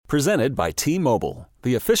Presented by T-Mobile,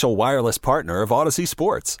 the official wireless partner of Odyssey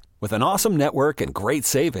Sports. With an awesome network and great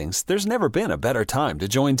savings, there's never been a better time to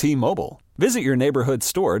join T-Mobile. Visit your neighborhood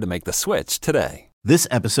store to make the switch today. This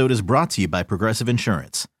episode is brought to you by Progressive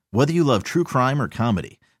Insurance. Whether you love true crime or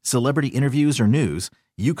comedy, celebrity interviews or news,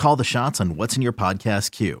 you call the shots on what's in your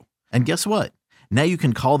podcast queue. And guess what? Now you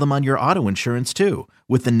can call them on your auto insurance too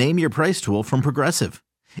with the Name Your Price tool from Progressive.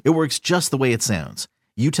 It works just the way it sounds.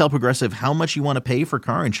 You tell Progressive how much you want to pay for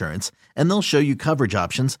car insurance, and they'll show you coverage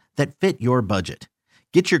options that fit your budget.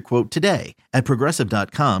 Get your quote today at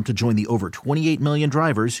Progressive.com to join the over 28 million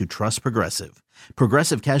drivers who trust Progressive.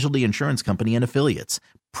 Progressive Casualty Insurance Company and Affiliates.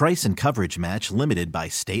 Price and coverage match limited by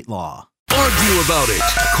state law. Argue about it.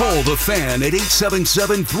 Call the Fan at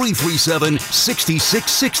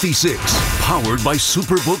 877-337-6666. Powered by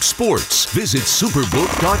Superbook Sports. Visit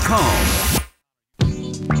superbook.com.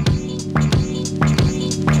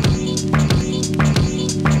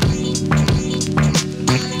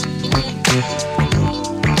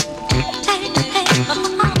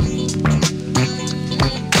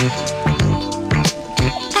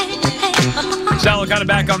 Sal kind of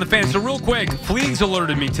back on the Fan. So real quick, Fleegs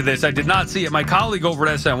alerted me to this. I did not see it. My colleague over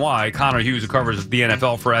at SNY, Connor Hughes, who covers the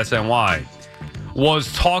NFL for SNY,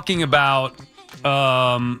 was talking about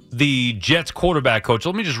the Jets quarterback coach.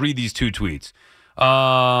 Let me just read these two tweets.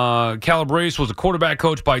 Calabrese was a quarterback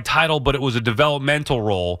coach by title, but it was a developmental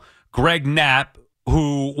role. Greg Knapp,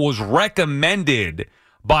 who was recommended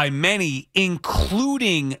by many,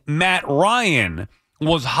 including Matt Ryan,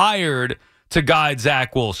 was hired to guide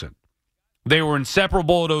Zach Wilson. They were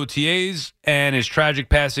inseparable at OTAs, and his tragic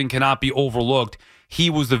passing cannot be overlooked. He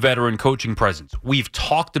was the veteran coaching presence. We've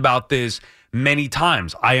talked about this many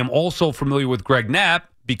times. I am also familiar with Greg Knapp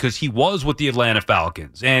because he was with the Atlanta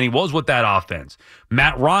Falcons, and he was with that offense.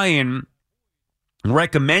 Matt Ryan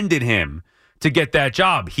recommended him to get that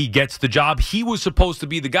job. He gets the job. He was supposed to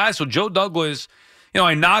be the guy. So Joe Douglas,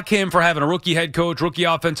 I knock him for having a rookie head coach, rookie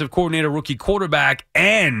offensive coordinator, rookie quarterback,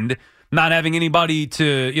 and not having anybody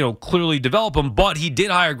to, clearly develop him. But he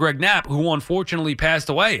did hire Greg Knapp, who unfortunately passed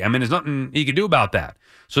away. I mean, there's nothing he could do about that.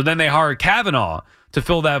 So then they hired Kavanaugh to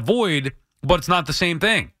fill that void, but it's not the same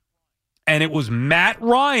thing. And it was Matt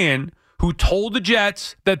Ryan who told the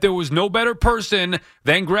Jets that there was no better person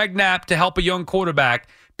than Greg Knapp to help a young quarterback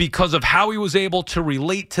because of how he was able to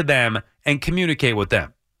relate to them and communicate with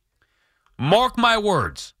them. Mark my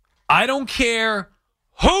words. I don't care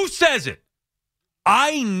who says it.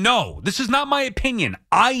 I know, this is not my opinion,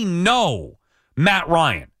 I know Matt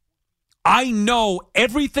Ryan. I know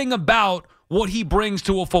everything about what he brings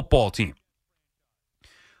to a football team.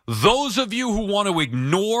 Those of you who want to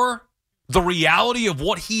ignore the reality of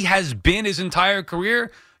what he has been his entire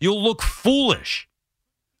career, you'll look foolish.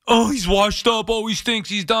 Oh, he's washed up. Oh, he stinks.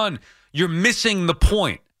 He's done. You're missing the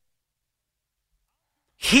point.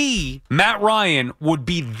 Matt Ryan, would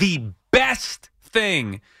be the best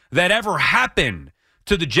thing that ever happened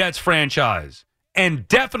to the Jets franchise, and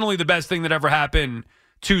definitely the best thing that ever happened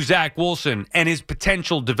to Zach Wilson and his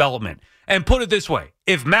potential development. And put it this way,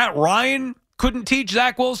 if Matt Ryan couldn't teach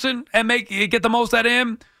Zach Wilson and get the most out of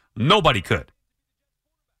him, nobody could.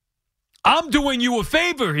 I'm doing you a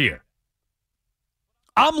favor here.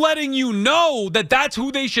 I'm letting you know that that's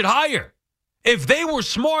who they should hire. If they were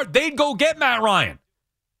smart, they'd go get Matt Ryan.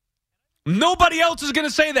 Nobody else is going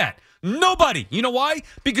to say that. Nobody. You know why?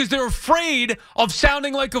 Because they're afraid of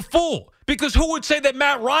sounding like a fool. Because who would say that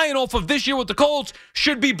Matt Ryan off of this year with the Colts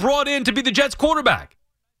should be brought in to be the Jets quarterback?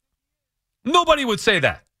 Nobody would say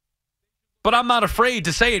that. But I'm not afraid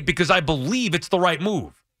to say it because I believe it's the right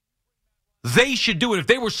move. They should do it. If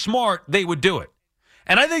they were smart, they would do it.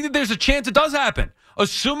 And I think that there's a chance it does happen.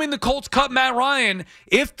 Assuming the Colts cut Matt Ryan,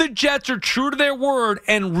 if the Jets are true to their word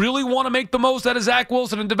and really want to make the most out of Zach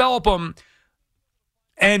Wilson and develop him,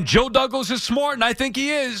 and Joe Douglas is smart, and I think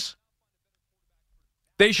he is,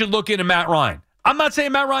 they should look into Matt Ryan. I'm not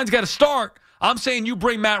saying Matt Ryan's got to start. I'm saying you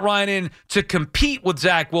bring Matt Ryan in to compete with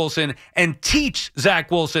Zach Wilson and teach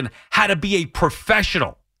Zach Wilson how to be a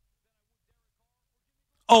professional.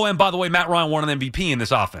 Oh, and by the way, Matt Ryan won an MVP in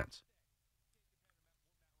this offense.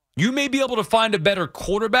 You may be able to find a better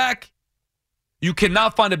quarterback. You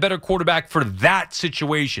cannot find a better quarterback for that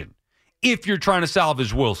situation if you're trying to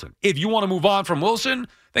salvage Wilson. If you want to move on from Wilson,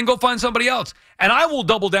 then go find somebody else. And I will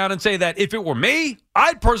double down and say that if it were me,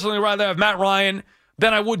 I'd personally rather have Matt Ryan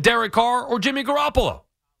than I would Derek Carr or Jimmy Garoppolo.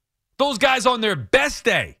 Those guys on their best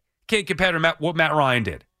day can't compare to what Matt Ryan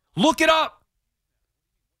did. Look it up.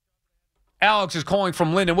 Alex is calling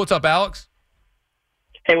from Linden. What's up, Alex?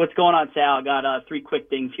 Hey, what's going on, Sal? I got three quick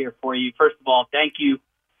things here for you. First of all, thank you.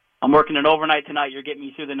 I'm working an overnight tonight. You're getting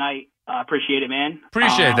me through the night. Appreciate it, man.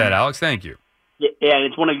 Appreciate that, Alex. Thank you. Yeah,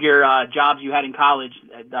 it's one of your jobs you had in college,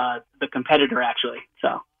 the competitor, actually.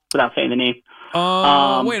 So, without saying the name.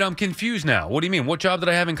 Wait, I'm confused now. What do you mean? What job did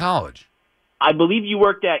I have in college? I believe you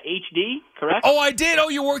worked at HD, correct? Oh, I did. Oh,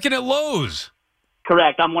 you're working at Lowe's.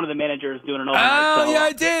 Correct. I'm one of the managers doing an overnight. Oh, yeah,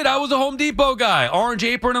 I did. I was a Home Depot guy, orange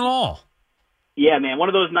apron and all. Yeah, man. One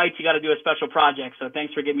of those nights you got to do a special project. So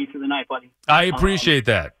thanks for getting me through the night, buddy. I appreciate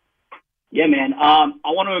that. Yeah, man. I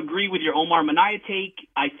want to agree with your Omar Minaya take.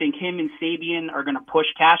 I think him and Sabian are going to push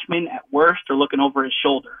Cashman. At worst, or looking over his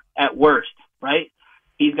shoulder. At worst, right?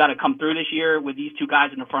 He's got to come through this year with these two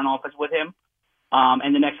guys in the front office with him.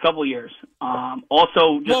 And the next couple of years.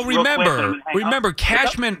 Also, just remember,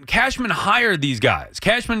 Cashman hired these guys.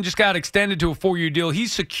 Cashman just got extended to a 4-year deal.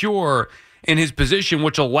 He's secure in his position,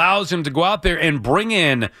 which allows him to go out there and bring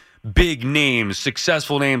in big names,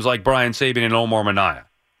 successful names like Brian Sabian and Omar Minaya.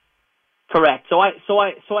 Correct. So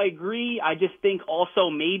I agree. I just think also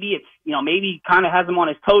maybe it's maybe kind of has him on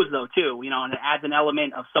his toes though too. And it adds an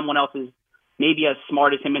element of someone else's maybe as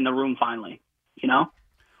smart as him in the room finally.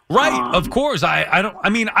 Right, of course. I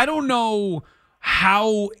don't know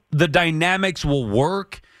how the dynamics will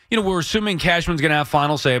work. We're assuming Cashman's going to have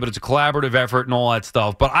final say, but it's a collaborative effort and all that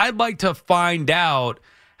stuff. But I'd like to find out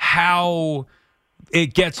how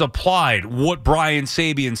it gets applied, what Brian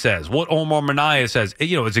Sabian says, what Omar Minaya says.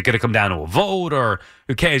 Is it going to come down to a vote, or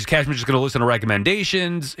is Cashman just going to listen to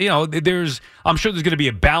recommendations? I'm sure there's going to be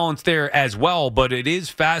a balance there as well, but it is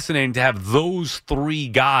fascinating to have those three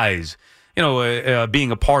guys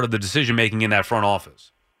being a part of the decision-making in that front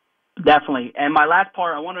office. Definitely. And my last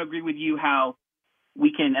part, I want to agree with you how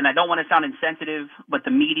we can, and I don't want to sound insensitive, but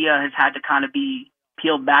the media has had to kind of be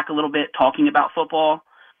peeled back a little bit talking about football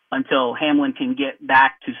until Hamlin can get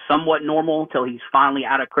back to somewhat normal, until he's finally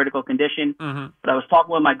out of critical condition. Mm-hmm. But I was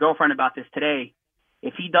talking with my girlfriend about this today.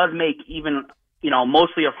 If he does make even,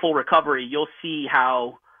 mostly a full recovery, you'll see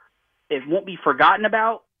how it won't be forgotten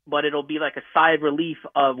about, but it'll be like a sigh of relief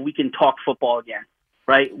of we can talk football again,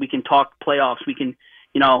 right? We can talk playoffs. We can,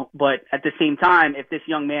 but at the same time, if this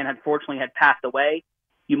young man unfortunately had passed away,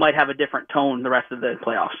 you might have a different tone the rest of the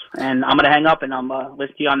playoffs. And I'm going to hang up and I'm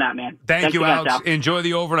listening to you on that, man. Thanks you, Alex. Sal. Enjoy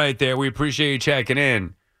the overnight there. We appreciate you checking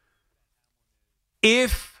in.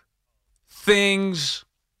 If things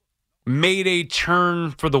made a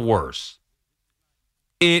turn for the worse,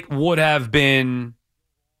 it would have been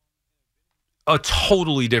a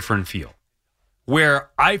totally different feel. Where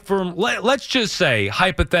let's just say,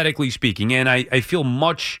 hypothetically speaking, and I feel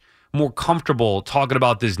much more comfortable talking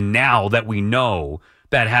about this now that we know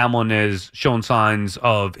that Hamlin has shown signs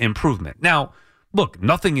of improvement. Now, look,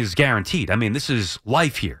 nothing is guaranteed. I mean, this is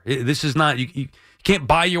life here. This is not, you can't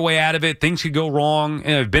buy your way out of it. Things could go wrong.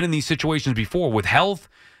 And I've been in these situations before with health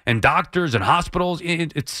and doctors and hospitals.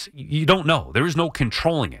 You don't know. There is no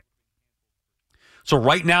controlling it. So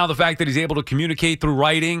right now, the fact that he's able to communicate through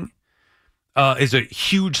writing is a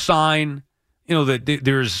huge sign, that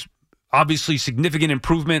there's obviously significant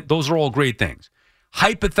improvement. Those are all great things.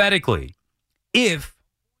 Hypothetically, if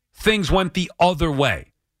things went the other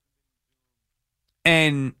way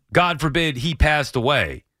and, God forbid, he passed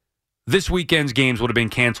away, this weekend's games would have been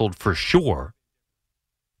canceled for sure,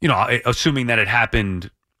 assuming that it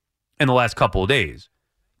happened in the last couple of days.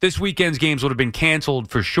 This weekend's games would have been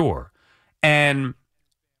canceled for sure. And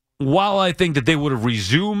while I think that they would have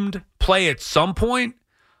resumed play at some point,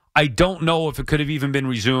 I don't know if it could have even been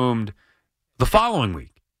resumed the following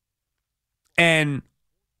week. And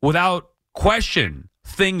without question,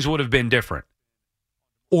 things would have been different,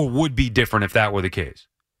 or would be different if that were the case.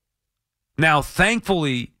 Now,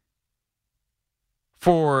 thankfully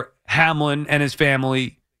for Hamlin and his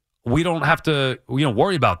family, we don't have to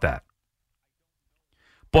worry about that.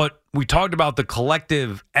 But we talked about the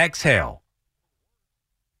collective exhale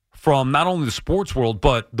from not only the sports world,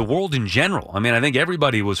 but the world in general. I mean, I think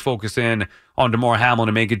everybody was focusing on Damar Hamlin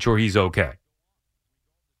and making sure he's okay.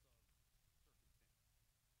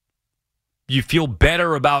 You feel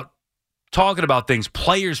better about talking about things.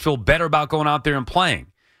 Players feel better about going out there and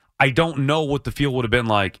playing. I don't know what the feel would have been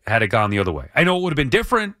like had it gone the other way. I know it would have been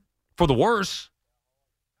different for the worse.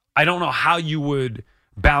 I don't know how you would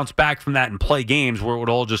bounce back from that and play games where it would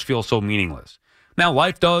all just feel so meaningless. Now,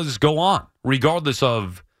 life does go on, regardless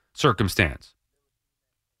of circumstance.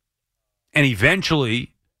 And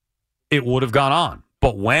eventually, it would have gone on.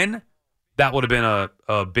 But when? That would have been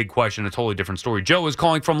a big question, a totally different story. Joe is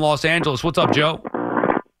calling from Los Angeles. What's up, Joe?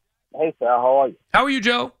 Hey, Sal. How are you? How are you,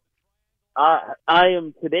 Joe? I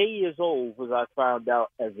am today years old because I found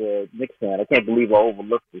out as a Knicks fan. I can't believe I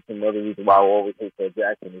overlooked this. Another reason why I always hate Phil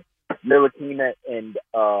Jackson is Ntilikina and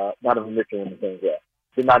Donovan Mitchell in the same draft.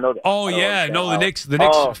 Did not know that. Oh, yeah. No, the Knicks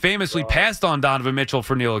famously passed on Donovan Mitchell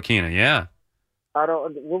for Ntilikina, yeah.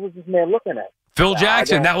 What was this man looking at? Phil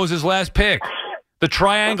Jackson, that was his last pick. The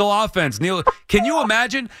triangle offense. Can you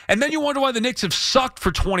imagine? And then you wonder why the Knicks have sucked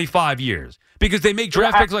for 25 years. Because they make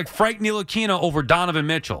draft picks like Frank Ntilikina over Donovan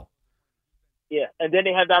Mitchell. Yeah, and then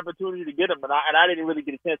they had the opportunity to get him, and I didn't really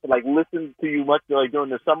get a chance to listen to you much during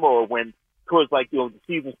the summer or when towards the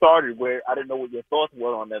season started, where I didn't know what your thoughts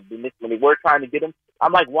were on that. When they were trying to get him,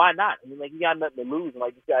 I'm like, why not? I mean, he got nothing to lose,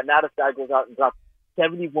 and now this guy goes out and drops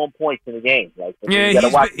 71 points in the game.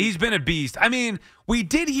 He's been a beast. I mean, we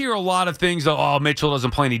did hear a lot of things. Mitchell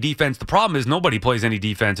doesn't play any defense. The problem is nobody plays any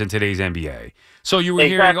defense in today's NBA. So you were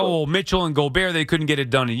hearing, Mitchell and Gobert, they couldn't get it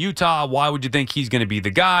done in Utah. Why would you think he's going to be the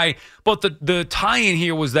guy? But the tie-in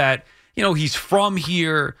here was that, he's from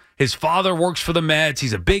here. His father works for the Mets.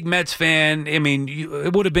 He's a big Mets fan. I mean,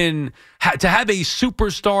 it would have been to have a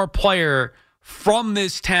superstar player from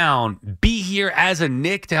this town be here as a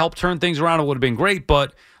Knick to help turn things around. It would have been great,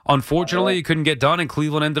 but unfortunately it couldn't get done, and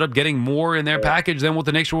Cleveland ended up getting more in their package than what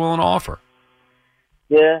the Knicks were willing to offer.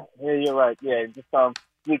 Yeah, you're right. Yeah, just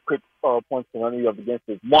three quick points to run you up against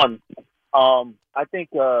this. One, I think,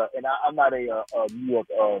 and I'm not a New York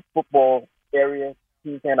football area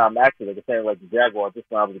team fan. I'm actually a fan like the Jaguars. Just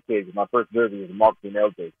when I was a kid, my first jersey was a Mark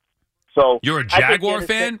Brunell jersey. So you're a Jaguar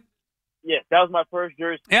fan? Yes, that was my first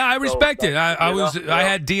jersey. Yeah, I respect it. I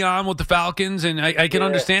had Dion with the Falcons, and I can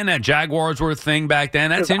understand that. Jaguars were a thing back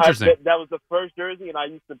then. That's interesting. That was the first jersey, and I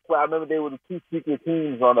used to play. I remember they were the two secret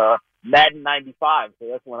teams on Madden 95, so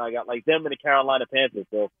that's when I got them and the Carolina Panthers.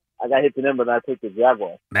 So I got hit to them, but I took the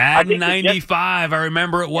Jaguars. Madden 95, I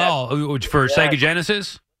remember it well. For Sega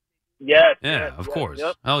Genesis? Yes. Yeah, of course.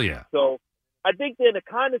 Yep. Hell yeah. So I think they're in the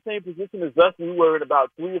kind of same position as us we were in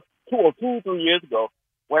about 2 or 3 years ago,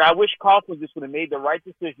 when I wish Coughlin just would have made the right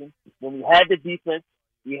decision. When we had the defense,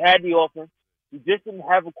 we had the offense, we just didn't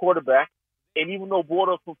have a quarterback. And even though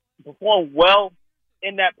Bortles performed well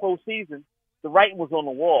in that postseason, the writing was on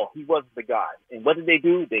the wall. He wasn't the guy. And what did they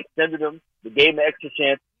do? They extended him, they gave him an extra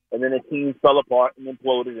chance, and then the team fell apart and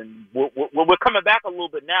imploded. And we're coming back a little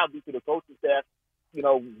bit now due to the coaching staff.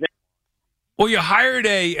 Well, you hired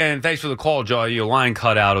and thanks for the call, Joe. Your line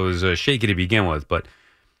cut out. It was shaky to begin with, but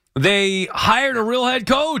they hired a real head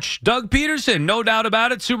coach, Doug Peterson. No doubt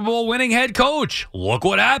about it, Super Bowl winning head coach. Look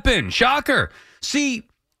what happened. Shocker. See,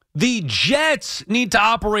 the Jets need to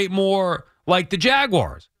operate more like the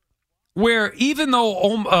Jaguars, where even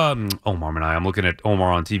though I'm looking at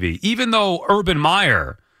Omar on TV, even though Urban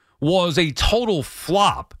Meyer was a total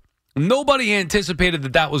flop, nobody anticipated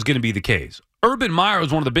that was going to be the case. Urban Meyer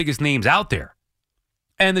was one of the biggest names out there.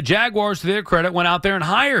 And the Jaguars, to their credit, went out there and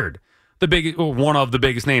hired one of the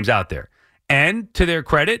biggest names out there. And to their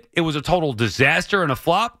credit, it was a total disaster and a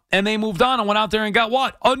flop. And they moved on and went out there and got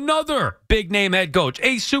what? Another big name head coach,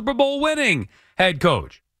 a Super Bowl winning head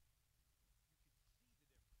coach.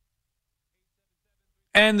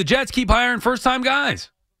 And the Jets keep hiring first-time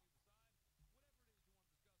guys.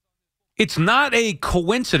 It's not a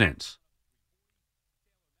coincidence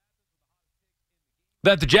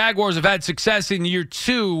that the Jaguars have had success in year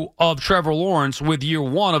 2 of Trevor Lawrence with year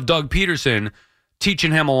 1 of Doug Peterson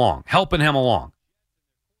teaching him along, helping him along.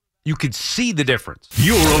 You could see the difference.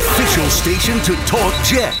 Your official station to talk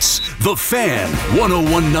Jets. The Fan,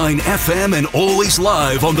 101.9 FM and always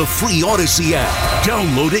live on the free Odyssey app.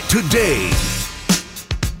 Download it today.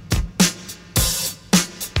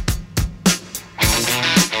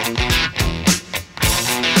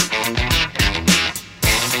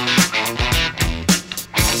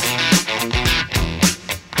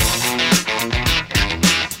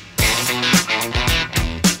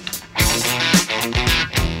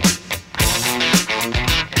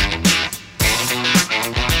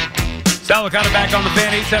 Licata back on the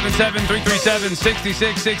Fan.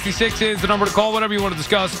 877-337-6666 is the number to call. Whatever you want to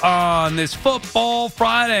discuss on this Football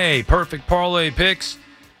Friday. Perfect parlay picks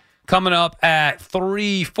coming up at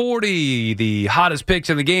 3:40. The hottest picks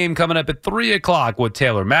in the game coming up at 3 o'clock with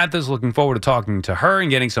Taylor Mathis. Looking forward to talking to her and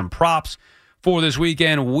getting some props for this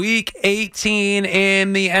weekend. Week 18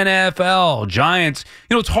 in the NFL. Giants.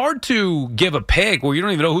 It's hard to give a pick where you don't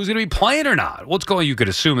even know who's going to be playing or not. You could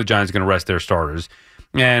assume the Giants are going to rest their starters.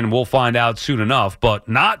 And we'll find out soon enough, but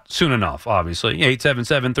not soon enough, obviously.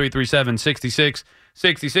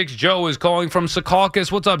 877-337-6666. Joe is calling from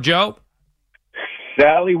Secaucus. What's up, Joe?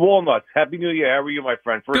 Sally Walnuts. Happy New Year. How are you, my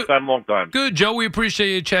friend? First time, long time. Good, Joe. We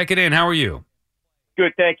appreciate you checking in. How are you?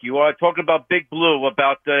 Good, thank you. Talking about Big Blue,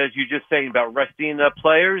 about, as you just saying, about resting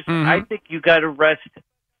players. Mm-hmm. I think you got to rest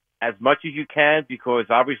as much as you can, because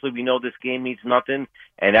obviously we know this game means nothing,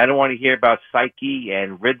 and I don't want to hear about psyche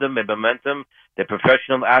and rhythm and momentum. The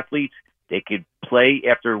professional athletes, they could play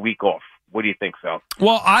after a week off. What do you think, Sal?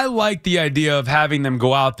 Well, I like the idea of having them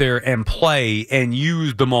go out there and play and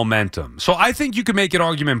use the momentum. So I think you can make an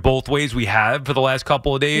argument both ways. We have for the last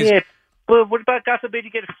couple of days. Yeah, but what about, God forbid,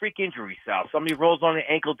 you get a freak injury, Sal? Somebody rolls on an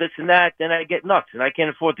ankle, this and that, then I get nuts, and I can't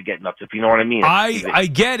afford to get nuts, if you know what I mean. I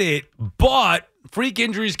get it, but freak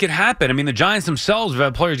injuries can happen. I mean, the Giants themselves have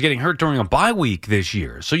had players getting hurt during a bye week this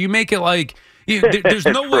year. So you make it like there's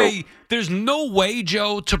no way. There's no way,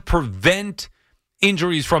 Joe, to prevent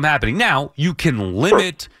injuries from happening. Now you can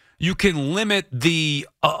limit the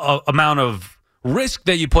amount of risk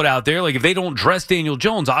that you put out there. Like if they don't dress Daniel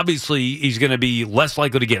Jones, obviously he's going to be less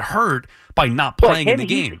likely to get hurt by not playing in the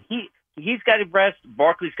game. He's got to rest.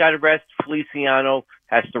 Barkley's got to rest. Feliciano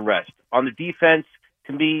has to rest. On the defense,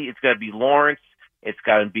 to me, it's got to be Lawrence. It's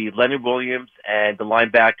got to be Leonard Williams and the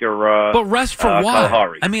linebacker. But rest for what?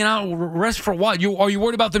 Kalahari. I mean, rest for what? Are you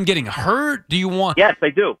worried about them getting hurt? Do you want? Yes,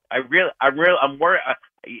 I do. I'm worried.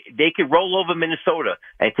 They could roll over Minnesota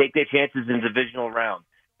and take their chances in the divisional round.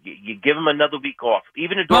 You give them another week off.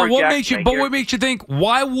 Even what makes you think?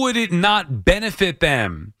 Why would it not benefit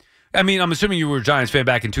them? I mean, I'm assuming you were a Giants fan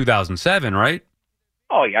back in 2007, right?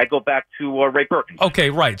 Oh yeah, I go back to Ray Perkins. Okay,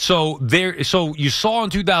 right. So you saw in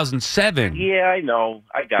 2007. Yeah, I know.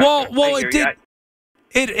 I got. Well, it did.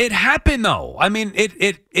 It happened though. I mean,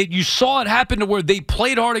 you saw it happen to where they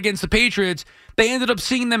played hard against the Patriots. They ended up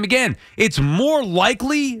seeing them again. It's more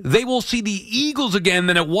likely they will see the Eagles again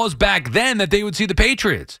than it was back then that they would see the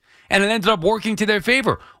Patriots. And it ended up working to their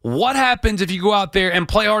favor. What happens if you go out there and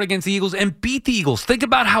play hard against the Eagles and beat the Eagles? Think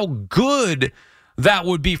about how good that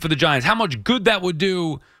would be for the Giants, how much good that would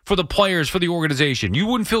do for the players, for the organization. You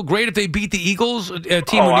wouldn't feel great if they beat the Eagles, a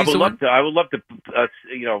team who needs to win? I would love to,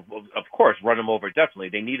 of course, run them over. Definitely.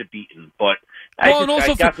 They need a beating. But I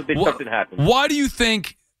got to think something happens. Why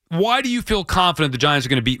do you feel confident the Giants are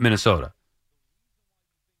going to beat Minnesota?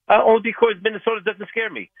 Only because Minnesota doesn't scare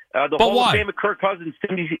me. The Hall why? of Fame of Kirk Cousins,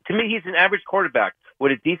 to me, he's an average quarterback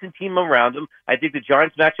with a decent team around him. I think the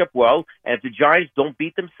Giants match up well. And if the Giants don't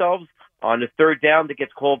beat themselves on the third down that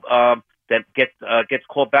gets called gets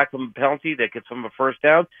called back from a penalty, that gets from a first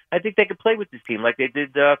down, I think they could play with this team like they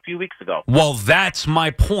did a few weeks ago. Well, that's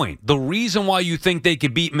my point. The reason why you think they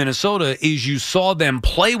could beat Minnesota is you saw them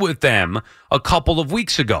play with them a couple of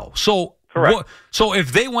weeks ago. So correct. So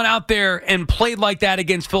if they went out there and played like that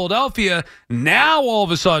against Philadelphia, now all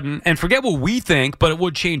of a sudden, and forget what we think, but it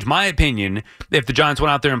would change my opinion if the Giants went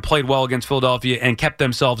out there and played well against Philadelphia and kept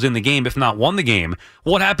themselves in the game, if not won the game.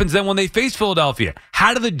 What happens then when they face Philadelphia?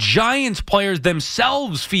 How do the Giants players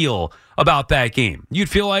themselves feel about that game? You'd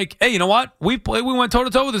feel like, hey, you know what? We went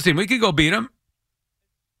toe-to-toe with this team. We could go beat them.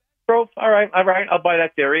 Bro, all right. I'll buy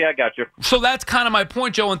that theory. I got you. So that's kind of my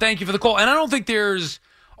point, Joe, and thank you for the call. And I don't think there's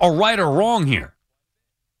a right or wrong here.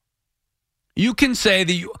 You can say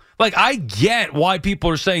that I get why people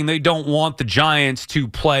are saying they don't want the Giants to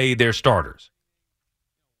play their starters.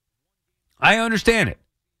 I understand it.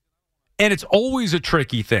 And it's always a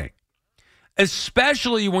tricky thing,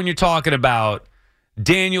 especially when you're talking about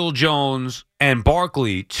Daniel Jones and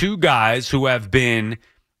Barkley, two guys who have been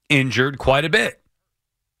injured quite a bit.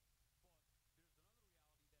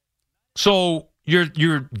 So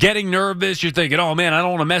you're getting nervous. You're thinking, oh, man, I don't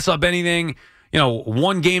want to mess up anything.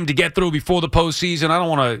 One game to get through before the postseason. I don't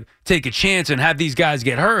want to take a chance and have these guys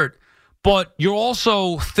get hurt. But you're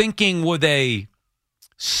also thinking with a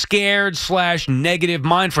scared / negative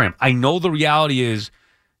mind frame. I know the reality is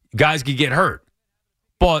guys could get hurt.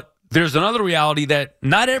 But there's another reality that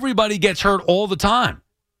not everybody gets hurt all the time.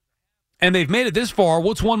 And they've made it this far.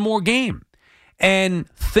 What's one more game? And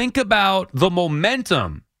think about the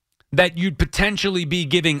momentum that you'd potentially be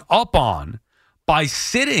giving up on by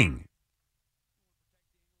sitting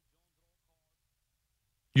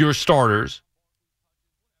your starters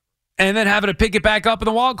and then having to pick it back up in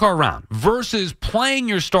the wild card round versus playing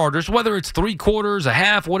your starters, whether it's 3/4, a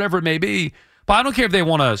half, whatever it may be. But I don't care if they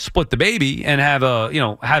want to split the baby and have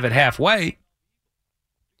it halfway. I'm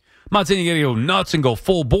not saying you're going to go nuts and go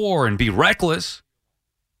full bore and be reckless.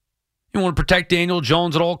 You want to protect Daniel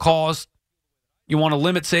Jones at all costs. You want to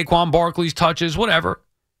limit Saquon Barkley's touches, whatever.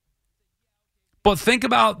 But think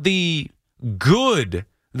about the good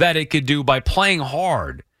that it could do by playing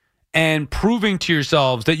hard and proving to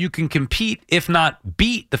yourselves that you can compete, if not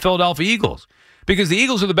beat, the Philadelphia Eagles. Because the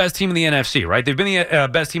Eagles are the best team in the NFC, right? They've been the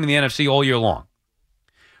best team in the NFC all year long.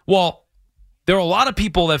 Well, there are a lot of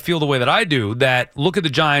people that feel the way that I do that look at the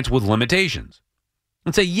Giants with limitations.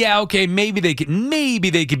 and say, yeah, okay, maybe they could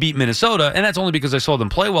beat Minnesota, and that's only because I saw them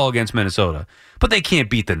play well against Minnesota. But they can't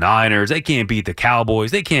beat the Niners, they can't beat the Cowboys,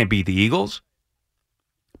 they can't beat the Eagles.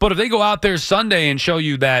 But if they go out there Sunday and show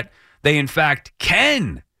you that they in fact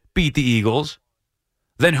can beat the Eagles,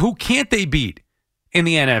 then who can't they beat in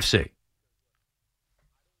the NFC?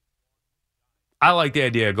 I like the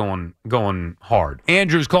idea of going hard.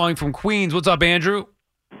 Andrew's calling from Queens. What's up, Andrew?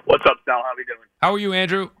 What's up, Sal? How are you doing? How are you,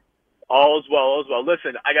 Andrew? All is well, all is well.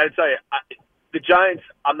 Listen, I got to tell you, the Giants,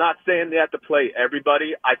 I'm not saying they have to play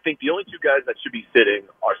everybody. I think the only two guys that should be sitting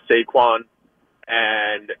are Saquon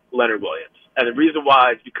and Leonard Williams. And the reason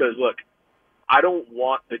why is because, look, I don't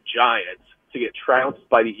want the Giants to get trounced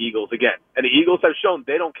by the Eagles again. And the Eagles have shown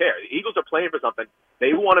they don't care. The Eagles are playing for something.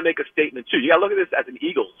 They want to make a statement, too. You got to look at this as an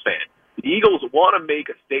Eagles fan. The Eagles want to make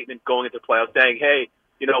a statement going into the playoffs saying, hey,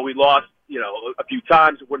 we lost, a few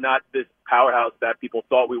times. We're not this powerhouse that people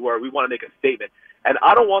thought we were. We want to make a statement. And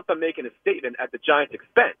I don't want them making a statement at the Giants'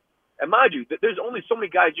 expense. And mind you, there's only so many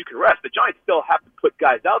guys you can rest. The Giants still have to put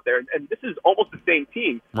guys out there. And this is almost the same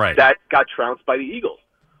team that got trounced by the Eagles.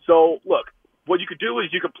 So, look, what you could do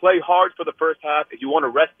is you could play hard for the first half. If you want to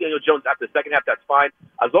rest Daniel Jones after the second half, that's fine.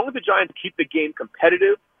 As long as the Giants keep the game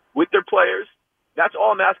competitive with their players, that's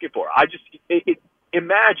all I'm asking for.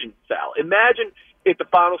 Imagine, Sal, if the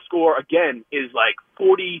final score, again, is like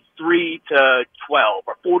 43-12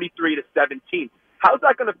 or 43-17. How's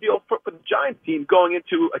that going to feel for the Giants team going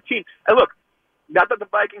into a team? And look, not that the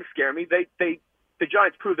Vikings scare me. The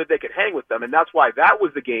Giants proved that they could hang with them, and that's why that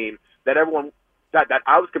was the game that everyone that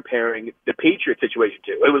I was comparing the Patriots situation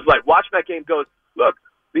to. It was like watching that game goes, look,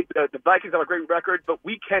 the Vikings have a great record, but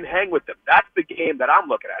we can hang with them. That's the game that I'm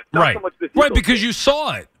looking at. Not so much this right, because you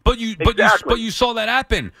saw it, but you saw that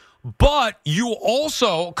happen. But you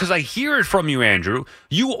also, because I hear it from you, Andrew,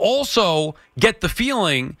 you also get the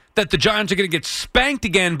feeling that the Giants are going to get spanked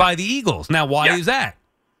again by the Eagles. Now, why is that?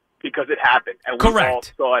 Because it happened, and we all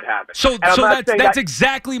saw it happen. So that's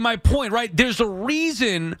exactly my point, right? There's a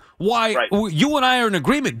reason why you and I are in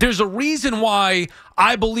agreement. There's a reason why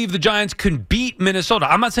I believe the Giants can beat Minnesota.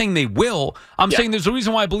 I'm not saying they will. I'm saying there's a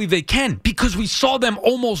reason why I believe they can, because we saw them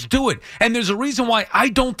almost do it. And there's a reason why I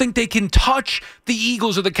don't think they can touch the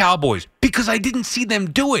Eagles or the Cowboys, because I didn't see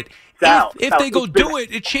them do it. If they go do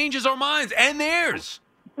it, it changes our minds and theirs.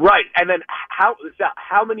 Right, and then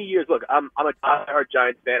how many years? Look, I'm a diehard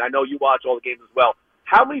Giants fan. I know you watch all the games as well.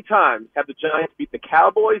 How many times have the Giants beat the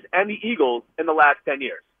Cowboys and the Eagles in the last 10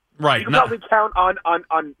 years? Right. You can probably count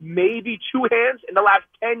on maybe two hands in the last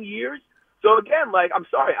 10 years. So again, I'm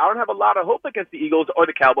sorry, I don't have a lot of hope against the Eagles or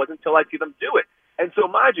the Cowboys until I see them do it. And so,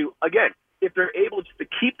 mind you, again, if they're able just to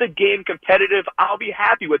keep the game competitive, I'll be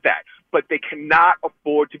happy with that. But they cannot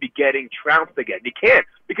afford to be getting trounced again. They can't,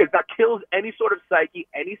 because that kills any sort of psyche,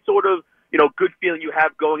 any sort of good feeling you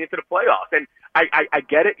have going into the playoffs. And I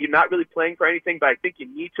get it. You're not really playing for anything, but I think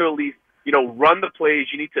you need to at least run the plays.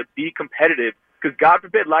 You need to be competitive, because God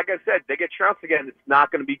forbid, like I said, they get trounced again. It's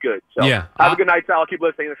not going to be good. So have a good night, Sal. I'll keep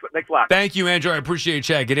listening. Next lot. Thank you, Andrew. I appreciate you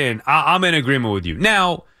checking in. I'm in agreement with you.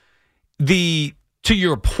 Now, to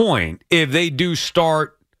your point, if they do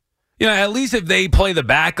start, at least if they play the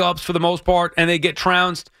backups for the most part and they get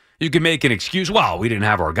trounced, you can make an excuse. Well, we didn't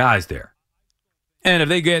have our guys there. And if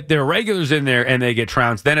they get their regulars in there and they get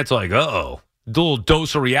trounced, then it's like, a little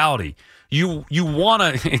dose of reality. You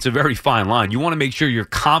want to, it's a very fine line. You want to make sure you're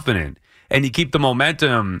confident and you keep the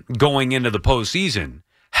momentum going into the postseason.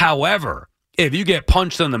 However, if you get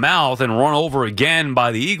punched in the mouth and run over again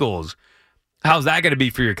by the Eagles, how's that going to be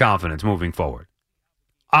for your confidence moving forward?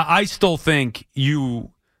 I still think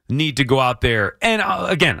you need to go out there. And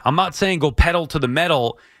again, I'm not saying go pedal to the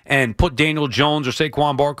metal and put Daniel Jones or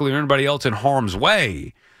Saquon Barkley or anybody else in harm's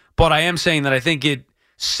way. But I am saying that I think it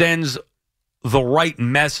sends the right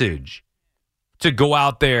message to go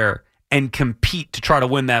out there and compete to try to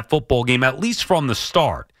win that football game, at least from the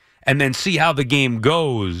start, and then see how the game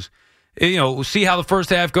goes. See how the first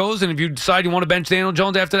half goes. And if you decide you want to bench Daniel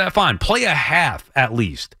Jones after that, fine. Play a half at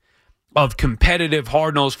least of competitive,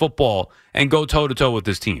 hard-nosed football and go toe-to-toe with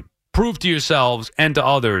this team. Prove to yourselves and to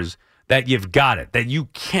others that you've got it, that you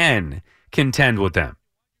can contend with them.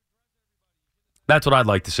 That's what I'd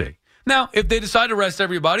like to see. Now, if they decide to rest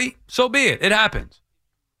everybody, so be it. It happens.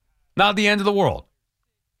 Not the end of the world.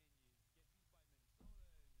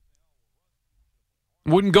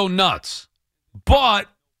 Wouldn't go nuts. But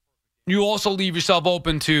you also leave yourself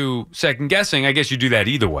open to second-guessing. I guess you do that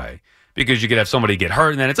either way, because you could have somebody get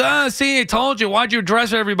hurt, and then it's, see, I told you. Why'd you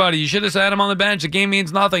dress everybody? You should have sat him on the bench. The game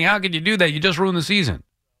means nothing. How could you do that? You just ruined the season.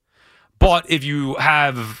 But if you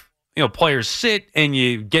have players sit and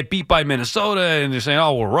you get beat by Minnesota and they're saying,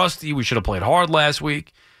 oh, we're rusty. We should have played hard last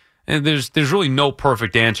week. And there's really no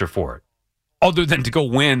perfect answer for it other than to go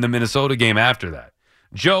win the Minnesota game after that.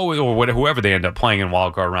 Joe, or whoever they end up playing in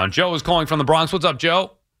wild card round. Joe is calling from the Bronx. What's up,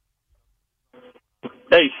 Joe?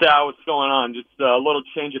 Hey, Sal, what's going on? Just a little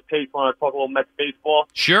change of pace. Want to talk a little Mets baseball?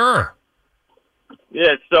 Sure.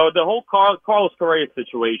 Yeah, so the whole Carlos Correa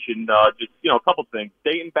situation, just, a couple things.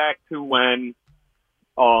 Dating back to when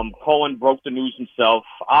Cohen broke the news himself,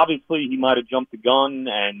 obviously he might have jumped the gun,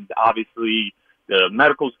 and obviously the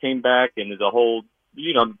medicals came back, and there's a whole,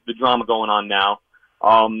 the drama going on now.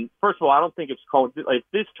 First of all, I don't think it's Cohen. If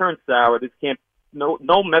this turns sour, this can't,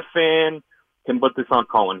 no Met fan can put this on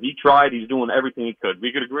Cohen. He tried. He's doing everything he could.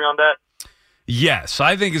 We could agree on that? Yes.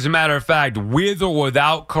 I think, as a matter of fact, with or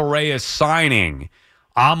without Correa signing,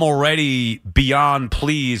 I'm already beyond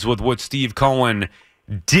pleased with what Steve Cohen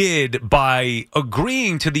did by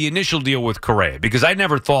agreeing to the initial deal with Correa, because I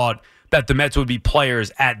never thought that the Mets would be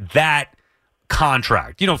players at that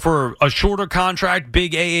contract. For a shorter contract,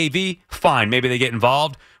 big AAV, fine, maybe they get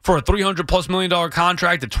involved. For a $300+ million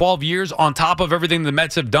contract at 12 years on top of everything the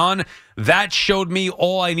Mets have done, that showed me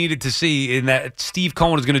all I needed to see, in that Steve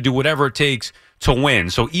Cohen is going to do whatever it takes to win.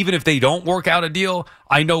 So even if they don't work out a deal,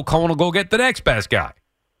 I know Cohen will go get the next best guy.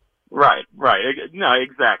 Right. No,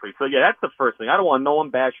 exactly. So, that's the first thing. I don't want no one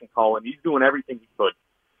bashing Cohen. He's doing everything he could.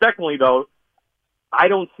 Secondly, though, I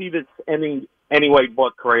don't see this ending any way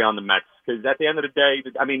but Correa on the Mets, because at the end of the day,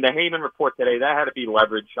 the Heyman report today, that had to be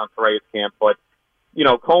leverage on Correa's camp, but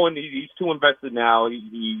Cohen, he's too invested now.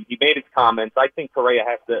 He made his comments. I think Correa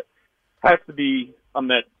has to be a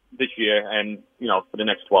Met this year and, for the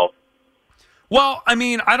next 12. Well, I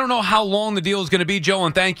don't know how long the deal is going to be, Joe,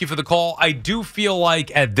 and thank you for the call. I do feel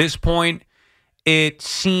like at this point it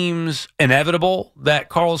seems inevitable that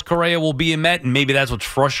Carlos Correa will be a Met, and maybe that's what's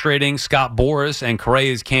frustrating Scott Boras and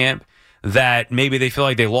Correa's camp, that maybe they feel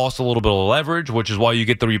like they lost a little bit of leverage, which is why you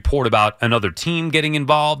get the report about another team getting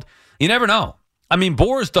involved. You never know.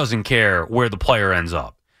 Boras doesn't care where the player ends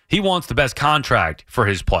up. He wants the best contract for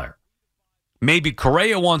his player. Maybe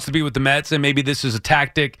Correa wants to be with the Mets, and maybe this is a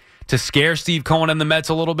tactic to scare Steve Cohen and the Mets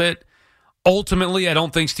a little bit. Ultimately, I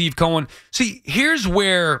don't think Steve Cohen... See, here's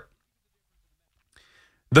where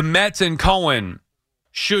the Mets and Cohen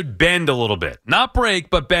should bend a little bit. Not break,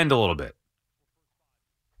 but bend a little bit.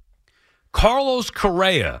 Carlos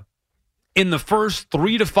Correa, in the first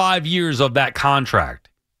 3 to 5 years of that contract,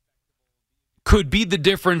 could be the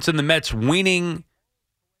difference in the Mets winning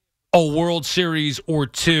a World Series or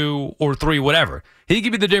 2 or 3, whatever. He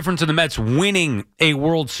could be the difference in the Mets winning a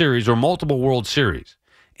World Series or multiple World Series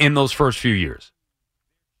in those first few years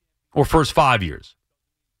or first 5 years.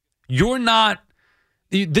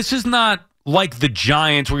 This is not like the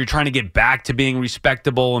Giants where you're trying to get back to being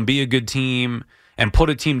respectable and be a good team and put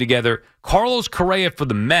a team together. Carlos Correa for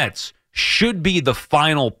the Mets should be the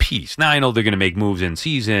final piece. Now, I know they're going to make moves in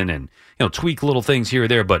season and tweak little things here or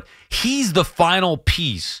there, but he's the final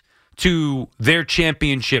piece to their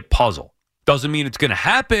championship puzzle. Doesn't mean it's going to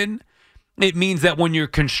happen. It means that when you're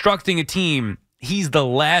constructing a team, he's the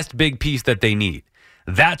last big piece that they need.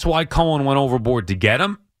 That's why Cohen went overboard to get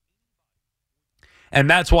him. And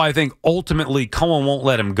that's why I think ultimately Cohen won't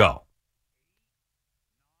let him go.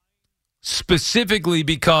 Specifically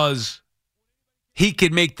because he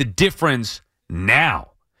could make the difference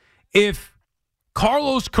now. If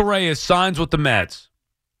Carlos Correa signs with the Mets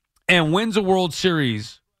and wins a World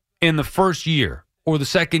Series in the first year or the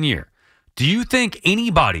second year, do you think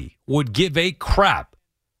anybody would give a crap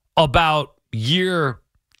about year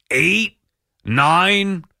 8,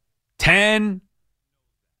 9, 10?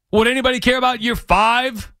 Would anybody care about year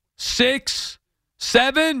 5, 6,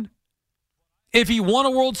 7? If he won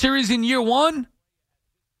a World Series in year 1?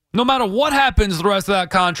 No matter what happens the rest of that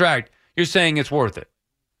contract, you're saying it's worth it.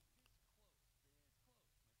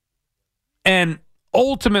 And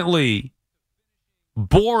ultimately,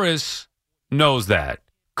 Boras knows that.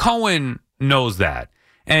 Cohen knows that.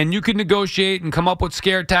 And you can negotiate and come up with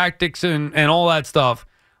scare tactics and all that stuff.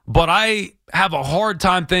 But I have a hard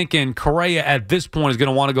time thinking Correa at this point is going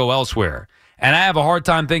to want to go elsewhere. And I have a hard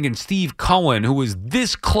time thinking Steve Cohen, who is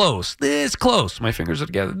this close, my fingers are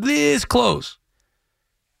together, this close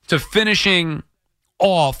to finishing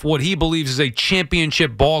off what he believes is a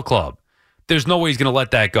championship ball club. There's no way he's going to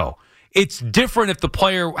let that go. It's different if the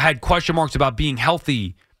player had question marks about being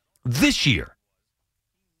healthy this year.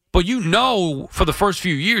 But for the first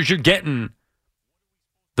few years, you're getting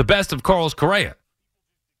the best of Carlos Correa.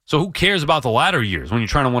 So who cares about the latter years when you're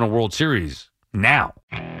trying to win a World Series now?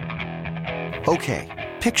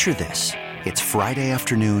 Okay, picture this. It's Friday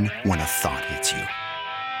afternoon when a thought hits you.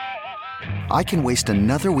 I can waste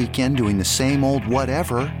another weekend doing the same old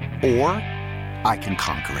whatever, or I can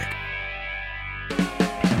conquer it.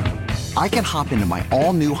 I can hop into my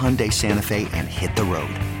all-new Hyundai Santa Fe and hit the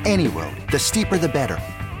road. Any road. The steeper, the better.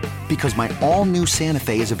 Because my all-new Santa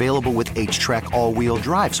Fe is available with H-Track all-wheel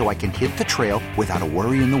drive, so I can hit the trail without a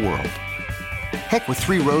worry in the world. Heck, with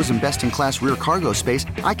 3 rows and best-in-class rear cargo space,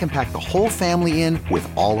 I can pack the whole family in with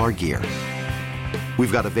all our gear.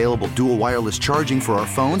 We've got available dual wireless charging for our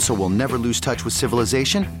phones, so we'll never lose touch with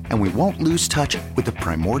civilization, and we won't lose touch with the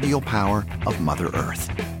primordial power of Mother Earth.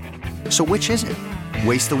 So which is it?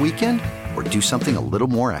 Waste the weekend or do something a little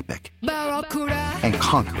more epic? And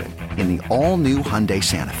conquer it in the all-new Hyundai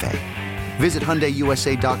Santa Fe. Visit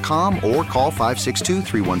HyundaiUSA.com or call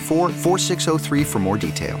 562-314-4603 for more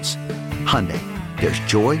details. Hyundai, there's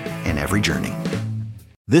joy in every journey.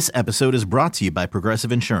 This episode is brought to you by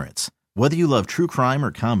Progressive Insurance. Whether you love true crime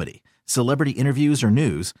or comedy, celebrity interviews or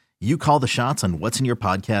news, you call the shots on what's in your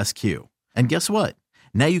podcast queue. And guess what?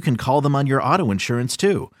 Now you can call them on your auto insurance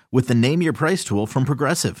too with the Name Your Price tool from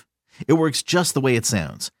Progressive. It works just the way it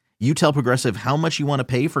sounds. You tell Progressive how much you want to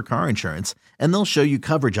pay for car insurance, and they'll show you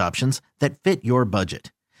coverage options that fit your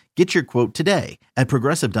budget. Get your quote today at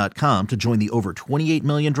Progressive.com to join the over 28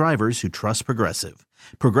 million drivers who trust Progressive.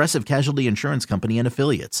 Progressive Casualty Insurance Company and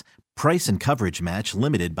Affiliates. Price and coverage match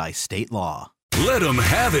limited by state law. Let them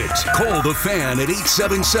have it. Call the Fan at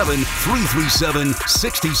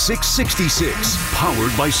 877-337-6666.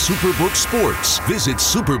 Powered by Superbook Sports. Visit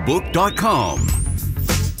superbook.com.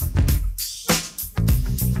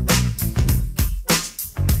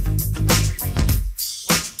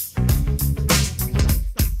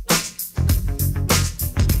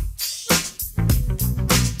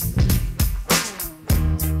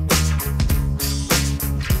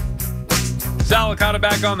 Salicata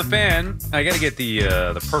back on the Fan. I got to get the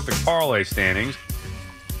perfect parlay standings.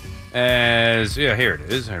 Here it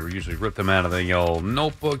is. I usually rip them out of the old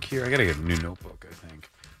notebook here. I got to get a new notebook, I think.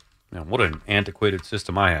 Now, what an antiquated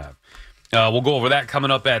system I have. We'll go over that coming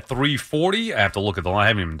up at 3:40. I have to look at the line. I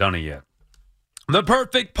haven't even done it yet. The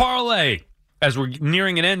perfect parlay. As we're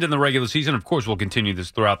nearing an end in the regular season, of course, we'll continue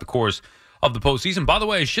this throughout the course of the postseason. By the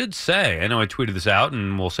way, I should say, I know I tweeted this out,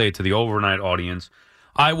 and we'll say it to the overnight audience,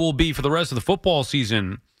 I will be, for the rest of the football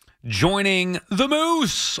season, joining the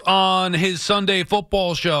Moose on his Sunday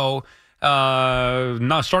football show,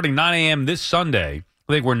 starting 9 a.m. this Sunday.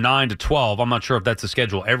 I think we're 9 to 12. I'm not sure if that's the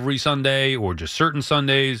schedule every Sunday or just certain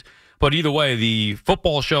Sundays. But either way, the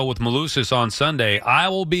football show with Malusis on Sunday, I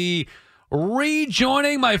will be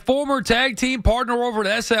rejoining my former tag team partner over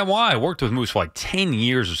at SNY. I worked with Moose for like 10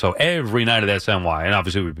 years or so every night at SNY. And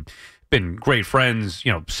obviously, we've been great friends,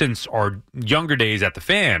 since our younger days at the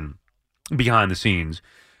Fan behind the scenes.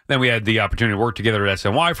 Then we had the opportunity to work together at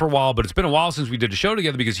SNY for a while, but it's been a while since we did a show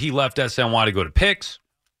together because he left SNY to go to Picks.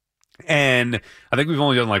 And I think we've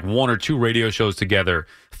only done like 1 or 2 radio shows together,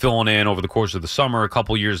 filling in over the course of the summer a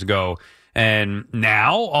couple years ago. And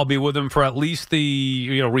now I'll be with him for at least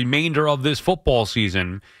the remainder of this football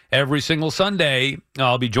season. Every single Sunday,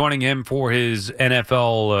 I'll be joining him for his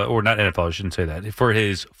NFL, or not NFL, I shouldn't say that, for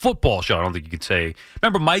his football show. I don't think you could say.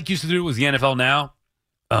 Remember Mike used to do it with the NFL Now?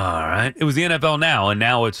 All right. It was the NFL Now, and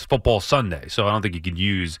now it's Football Sunday. So I don't think you could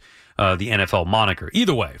use the NFL moniker.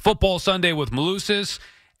 Either way, Football Sunday with Malusis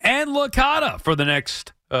and Licata for the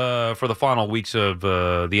next, for the final weeks of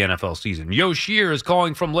the NFL season. Yo Shear is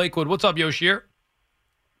calling from Lakewood. What's up, Yo Shear?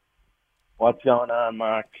 What's going on,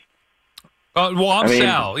 Mark? I'm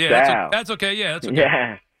Sal. Yeah, Sal. That's okay. Yeah, that's okay.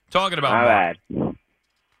 Yeah. Talking about All Mark.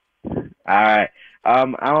 right. I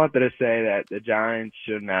wanted to say that the Giants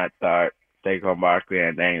should not start Saquon Barkley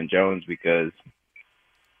and Daniel Jones because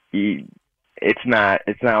it's not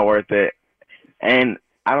worth it. And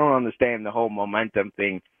I don't understand the whole momentum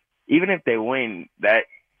thing. Even if they win, that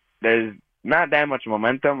there's not that much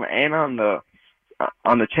momentum, and on the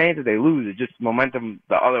chance that they lose, it's just momentum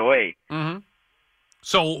the other way. Mm-hmm.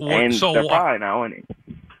 So they're probably not winning.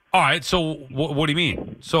 All right. So what do you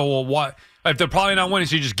mean? So what if they're probably not winning?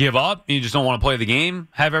 So you just give up? You just don't want to play the game?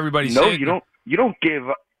 Have everybody No, sick? you don't give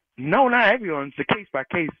up. No, not everyone. It's a case by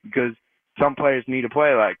case because some players need to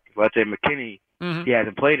play. Like let's say McKinney, he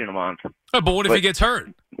hasn't played in a month. But what if he gets hurt?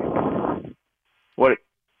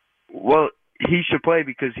 Well, he should play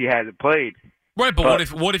because he hasn't played. Right, but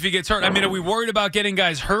what if he gets hurt? I mean, are we worried about getting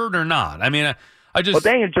guys hurt or not? I mean, Well,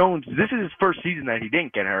 Daniel Jones, this is his first season that he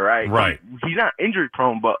didn't get hurt, right? Right. He's not injury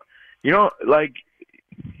prone, but you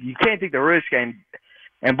can't take the risk. And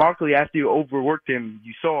Barkley, after you overworked him,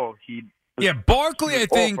 you saw he. Yeah, Barkley,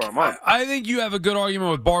 I think you have a good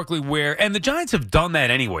argument with Barkley and the Giants have done that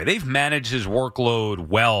anyway. They've managed his workload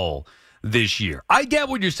well this year. I get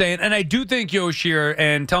what you're saying, and I do think, Yoshir,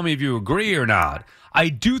 and tell me if you agree or not, I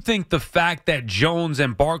do think the fact that Jones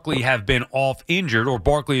and Barkley have been off injured, or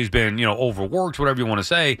Barkley has been, overworked, whatever you want to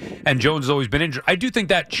say, and Jones has always been injured, I do think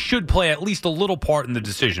that should play at least a little part in the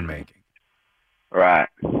decision-making. Right.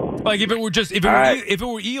 Like if it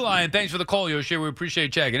were Eli, and thanks for the call, Yoshir, we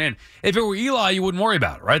appreciate checking in. If it were Eli, you wouldn't worry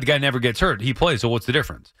about it, right? The guy never gets hurt. He plays, so what's the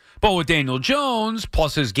difference? But with Daniel Jones,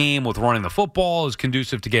 plus his game with running the football is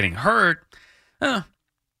conducive to getting hurt, then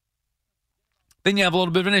you have a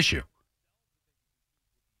little bit of an issue.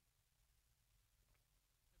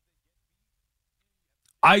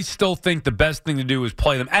 I still think the best thing to do is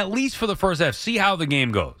play them, at least for the first half. See how the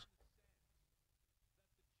game goes.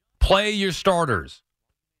 Play your starters.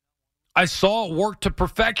 I saw it work to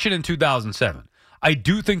perfection in 2007. I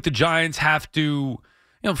do think the Giants have to,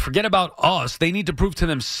 forget about us. They need to prove to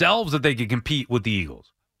themselves that they can compete with the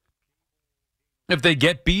Eagles. If they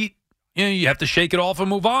get beat, you have to shake it off and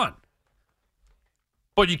move on.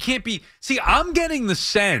 But you can't be... See, I'm getting the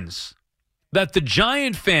sense that the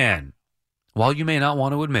Giant fan, while you may not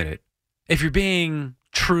want to admit it, if you're being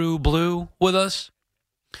true blue with us,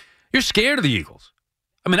 you're scared of the Eagles.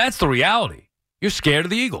 I mean, that's the reality. You're scared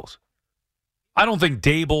of the Eagles. I don't think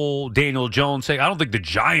Daniel Jones I don't think the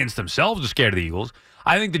Giants themselves are scared of the Eagles.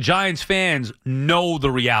 I think the Giants fans know the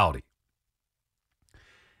reality.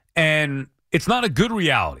 And it's not a good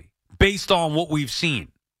reality based on what we've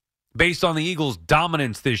seen, based on the Eagles'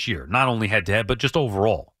 dominance this year, not only head-to-head, but just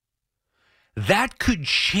overall. That could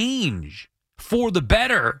change for the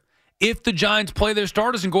better if the Giants play their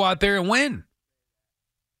starters and go out there and win.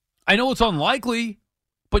 I know it's unlikely,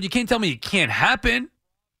 but you can't tell me it can't happen.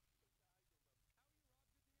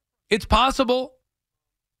 It's possible.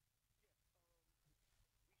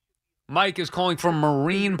 Mike is calling from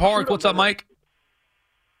Marine Park. What's up, Mike?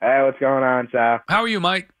 Hey, what's going on, Sal? How are you,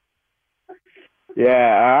 Mike?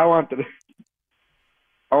 Yeah, I wanted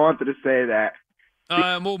to say that.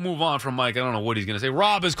 We'll move on from Mike. I don't know what he's going to say.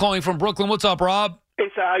 Rob is calling from Brooklyn. What's up, Rob? Hey,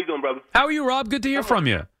 Sal, how you doing, brother? How are you, Rob? Good to hear from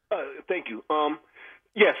you. Thank you.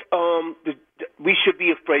 Yes, we should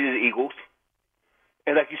be afraid of the Eagles.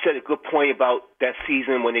 And like you said, a good point about that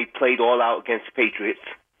season when they played all out against the Patriots.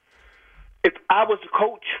 If I was a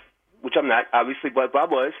coach, which I'm not, obviously, but if I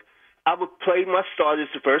was, I would play my starters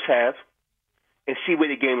the first half and see where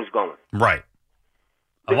the game is going. Right.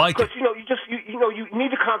 I like it. Because, you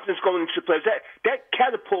need the confidence going into the players. That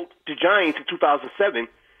catapulted the Giants in 2007,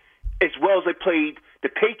 as well as they played the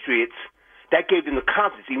Patriots. That gave them the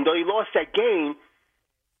confidence. Even though they lost that game,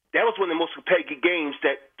 that was one of the most competitive games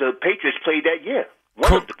that the Patriots played that year.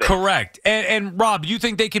 Correct. And Rob, you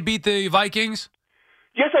think they could beat the Vikings?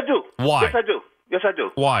 Yes, I do. Why? Yes, I do.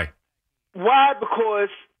 Why? Why? Because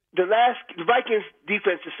the Vikings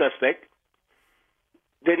defense is suspect.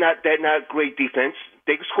 They're not great defense.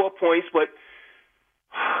 They can score points, but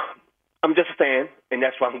I'm just a fan, and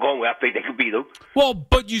that's why I'm going with. I think they could beat them. Well,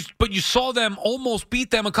 but you saw them almost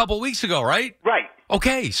beat them a couple of weeks ago, right? Right.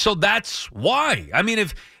 Okay, so that's why. I mean,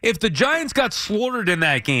 if the Giants got slaughtered in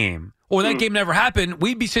that game, or that game never happened,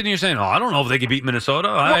 we'd be sitting here saying, I don't know if they could beat Minnesota.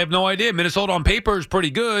 I have no idea. Minnesota on paper is pretty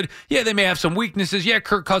good. Yeah, they may have some weaknesses. Yeah,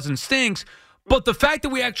 Kirk Cousins stinks. But the fact that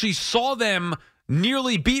we actually saw them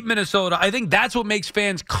nearly beat Minnesota, I think that's what makes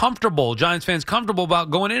fans comfortable, Giants fans comfortable about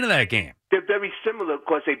going into that game. They're very similar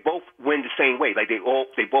because they both win the same way. Like they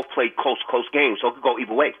both play close games, so it could go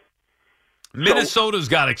either way. Minnesota's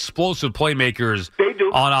got explosive playmakers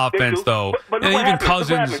on offense, though. But and even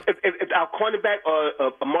Cousins. If our cornerback,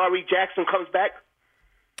 Amari Jackson, comes back.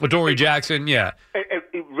 Adoree Jackson, yeah. And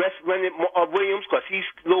rest Leonard Williams because he's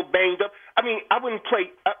a little banged up. I mean, I wouldn't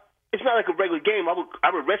play. It's not like a regular game.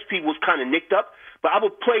 I would rest people who's kind of nicked up, but I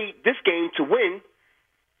would play this game to win.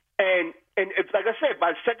 And if, like I said,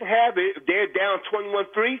 by the second half, if they're down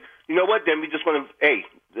 21-3, you know what? Then we just want to,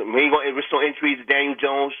 we ain't going to risk no injuries to Daniel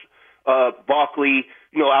Jones, Barkley,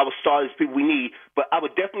 our starters, people we need. But I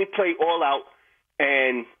would definitely play all out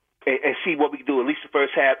and see what we can do, at least the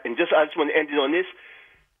first half. And I just want to end it on this.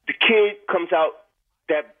 The kid comes out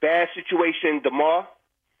that bad situation, DeMar,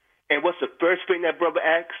 and what's the first thing that brother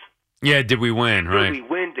asks? Yeah, did we win, right? Did we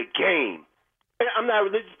win the game? And I'm not a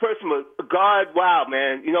religious person, but God, wow,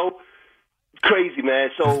 man, crazy, man.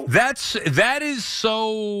 So that is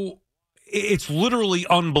so. It's literally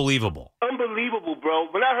unbelievable. Unbelievable, bro.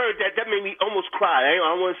 When I heard that made me almost cry. I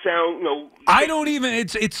don't want to sound, I don't even.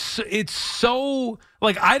 It's so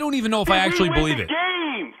like I don't even know if I actually believe it.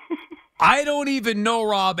 Game. I don't even know,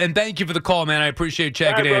 Rob. And thank you for the call, man. I appreciate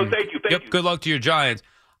checking in. Bro, thank you. Good luck to your Giants.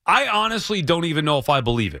 I honestly don't even know if I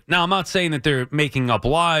believe it. Now, I'm not saying that they're making up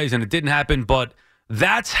lies and it didn't happen, but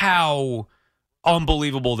that's how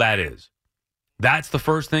unbelievable that is. That's the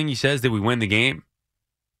first thing he says. Did we win the game?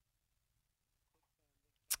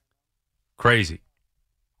 Crazy.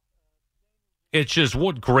 It's just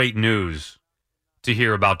what great news to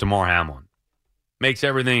hear about Damar Hamlin. Makes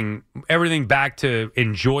everything back to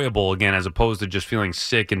enjoyable again, as opposed to just feeling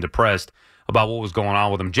sick and depressed about what was going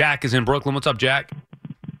on with him. Jack is in Brooklyn. What's up, Jack?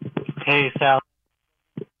 Hey, Sal.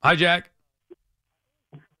 Hi, Jack.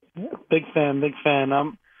 Big fan.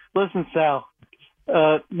 Listen, Sal.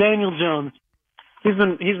 Daniel Jones. He's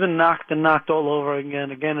been knocked all over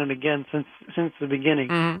again and again since the beginning.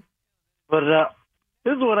 Mm-hmm. But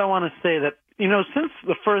this is what I want to say, that since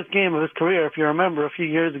the first game of his career, if you remember a few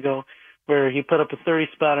years ago, where he put up a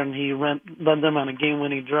 30-spotter and he led them on a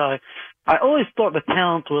game-winning drive, I always thought the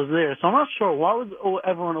talent was there. So I'm not sure why was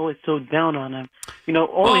everyone always so down on him.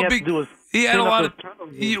 All he had to do was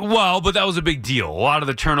but that was a big deal. A lot of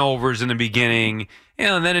the turnovers in the beginning,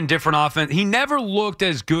 and then in different offense. He never looked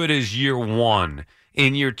as good as year one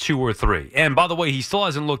in year 2 or 3. And by the way, he still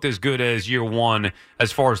hasn't looked as good as year 1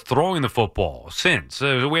 as far as throwing the football since.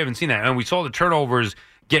 We haven't seen that. And we saw the turnovers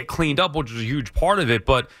get cleaned up, which was a huge part of it.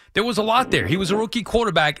 But there was a lot there. He was a rookie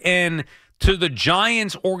quarterback. And to the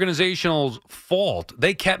Giants organizational's fault,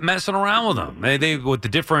 they kept messing around with him. They with the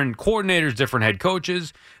different coordinators, different head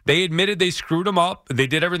coaches. They admitted they screwed him up. They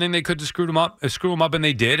did everything they could to screw him up, and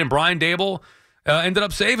they did. And Brian Daboll ended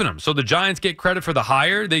up saving him. So the Giants get credit for the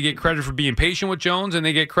hire. They get credit for being patient with Jones, and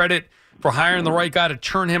they get credit for hiring the right guy to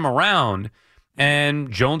turn him around. And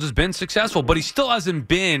Jones has been successful, but he still hasn't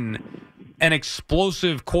been an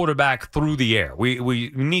explosive quarterback through the air.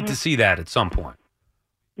 We need to see that at some point.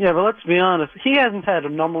 Yeah, but let's be honest. He hasn't had a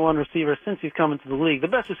number one receiver since he's come into the league. The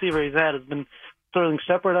best receiver he's had has been Sterling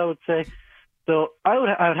Shepard, I would say. So I would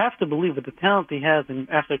have to believe with the talent he has, and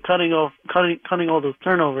after cutting all those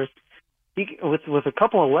turnovers, with a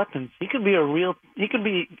couple of weapons, he could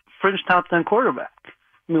be fringe top 10 quarterback.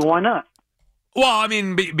 I mean, why not? Well, I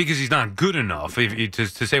mean, because he's not good enough. To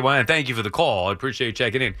say, well, thank you for the call. I appreciate you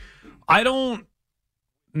checking in. I don't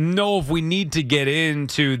know if we need to get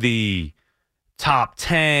into the top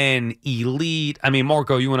 10 elite. I mean,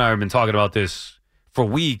 Marco, you and I have been talking about this for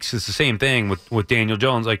weeks. It's the same thing with Daniel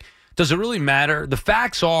Jones. Like, does it really matter? The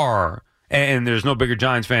facts are, and there's no bigger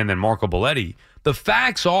Giants fan than Marco Belletti, the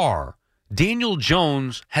facts are Daniel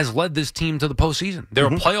Jones has led this team to the postseason. They're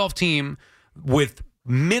a playoff team with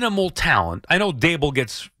minimal talent. I know Daboll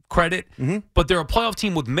gets credit, but they're a playoff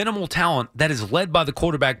team with minimal talent that is led by the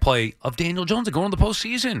quarterback play of Daniel Jones to go into the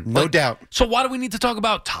postseason. No doubt. So why do we need to talk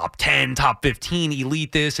about top 10, top 15,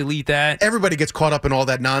 elite this, elite that? Everybody gets caught up in all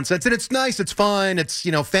that nonsense, and it's nice, it's fun, it's,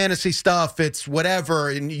 fantasy stuff, it's whatever,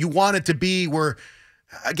 and you want it to be where,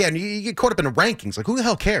 again, you get caught up in the rankings. Like, who the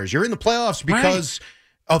hell cares? You're in the playoffs because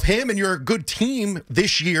of him, and you're a good team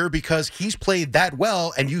this year because he's played that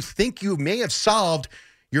well, and you think you may have solved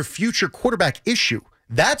your future quarterback issue.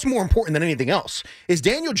 That's more important than anything else. Is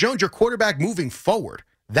Daniel Jones your quarterback moving forward?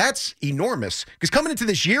 That's enormous. Because coming into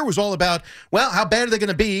this year was all about, well, how bad are they going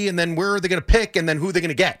to be, and then where are they going to pick, and then who are they going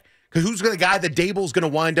to get? Because who's the guy that Daboll's going to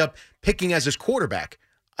wind up picking as his quarterback?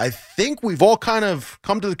 I think we've all kind of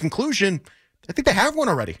come to the conclusion, I think they have one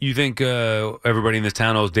already. You think everybody in this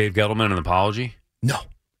town owes Dave Gettleman an apology? No.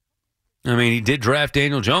 I mean, he did draft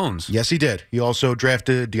Daniel Jones. Yes, he did. He also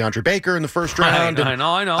drafted DeAndre Baker in the first round. I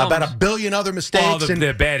know. About a billion other mistakes. Well,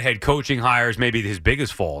 the bad head coaching hires may be his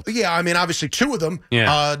biggest fault. Yeah, I mean, obviously 2 of them.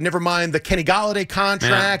 Yeah. Never mind the Kenny Golladay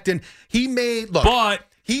contract. Yeah. And he made,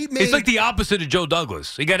 it's like the opposite of Joe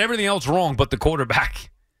Douglas. He got everything else wrong but the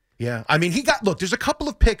quarterback. Yeah. I mean, there's a couple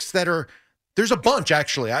of picks there's a bunch,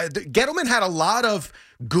 actually. Gettleman had a lot of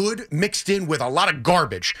good mixed in with a lot of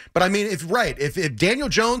garbage. But I mean, if Daniel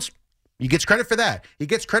Jones, he gets credit for that. He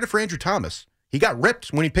gets credit for Andrew Thomas. He got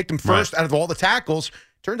ripped when he picked him first out of all the tackles.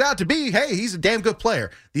 Turned out to be, hey, he's a damn good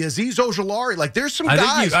player. The Azeez Ojulari, there's some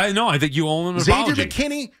guys. I think you owe him an Xavier apology.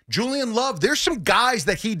 McKinney, Julian Love, there's some guys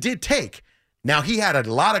that he did take. Now, he had a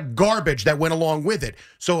lot of garbage that went along with it.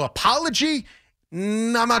 So, apology,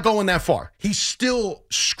 I'm not going that far. He still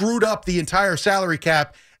screwed up the entire salary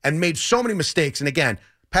cap and made so many mistakes. And again,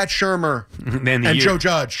 Pat Shurmur and Joe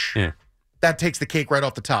Judge. Yeah. That takes the cake right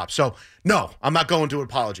off the top. So, no, I'm not going to an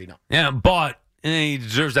apology, no. Yeah, but he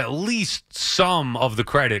deserves at least some of the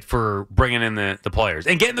credit for bringing in the players.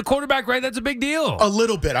 And getting the quarterback right, that's a big deal. A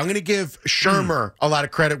little bit. I'm going to give Shurmur a lot of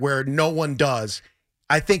credit where no one does.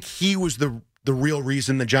 I think he was the real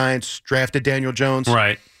reason the Giants drafted Daniel Jones.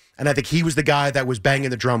 Right. And I think he was the guy that was banging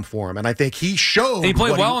the drum for him. And I think he showed. He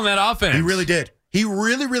played well in that offense. He really did. He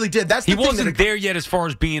really, really did. That's the he thing wasn't there yet as far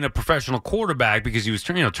as being a professional quarterback because he was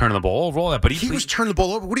turning the ball over, all that. But he was turning the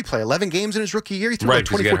ball over. What did he play? 11 games in his rookie year. He threw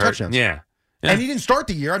 24 touchdowns. Yeah, And he didn't start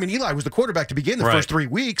the year. I mean, Eli was the quarterback to begin the first 3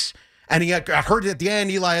 weeks. And he got hurt at the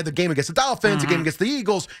end. Eli had the game against the Dolphins, the game against the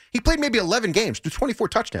Eagles. He played maybe 11 games, threw 24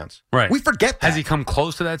 touchdowns. Right. We forget that. Has he come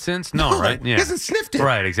close to that since? No, right? Yeah. He hasn't sniffed it.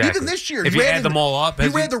 Right, exactly. Even this year. If you add them all up. He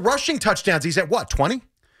ran the rushing touchdowns. He's at what, 20?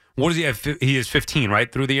 What does he have? He is 15,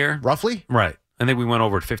 right, through the year? Roughly. Right. I think we went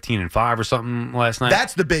over at 15-5 or something last night.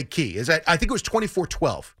 That's the big key. Is that I think it was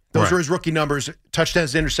 24-12. Those were his rookie numbers,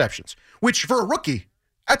 touchdowns, interceptions, which for a rookie,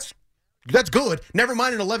 that's good. Never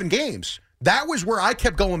mind in 11 games. That was where I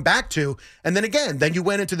kept going back to. And then again, you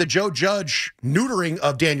went into the Joe Judge neutering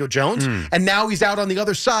of Daniel Jones, and now he's out on the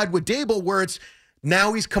other side with Dable, where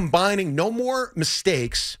now he's combining no more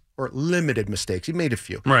mistakes or limited mistakes. He made a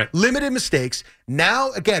few. Right. Limited mistakes.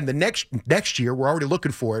 Now, again, the next year, we're already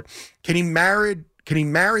looking for it. Can he marry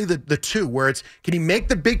the two, where can he make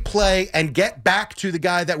the big play and get back to the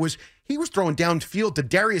guy he was throwing downfield to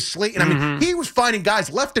Darius Slayton. I mean, he was finding guys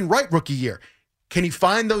left and right rookie year. Can he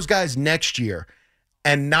find those guys next year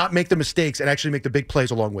and not make the mistakes and actually make the big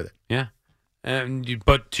plays along with it? Yeah.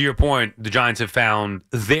 But to your point, the Giants have found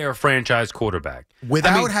their franchise quarterback.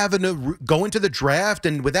 Without having to go into the draft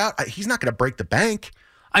and he's not going to break the bank.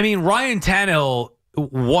 I mean, Ryan Tannehill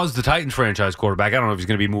was the Titans franchise quarterback. I don't know if he's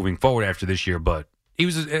going to be moving forward after this year, but he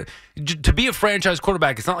was to be a franchise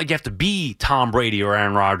quarterback. It's not like you have to be Tom Brady or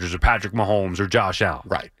Aaron Rodgers or Patrick Mahomes or Josh Allen.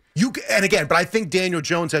 Right. But I think Daniel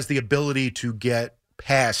Jones has the ability to get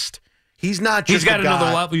past. He's not just. He's got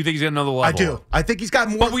another level. You think he's got another level? I do. I think he's got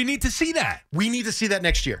more. But we need to see that. We need to see that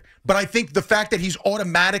next year. But I think the fact that he's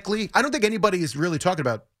automatically, I don't think anybody is really talking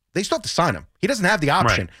about. They still have to sign him. He doesn't have the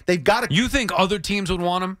option. Right. They've got to. You think other teams would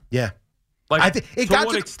want him? Yeah. Like, to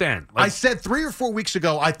what extent? I said 3 or 4 weeks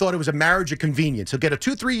ago, I thought it was a marriage of convenience. He'll get a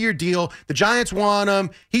 2-3 year deal. The Giants want him.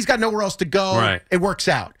 He's got nowhere else to go. Right. It works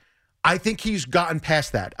out. I think he's gotten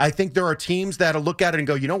past that. I think there are teams that'll look at it and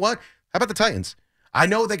go, you know what? How about the Titans? I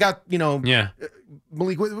know they got,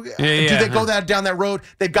 Malik. Do they go down that road?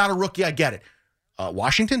 They've got a rookie. I get it.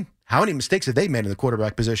 Washington? How many mistakes have they made in the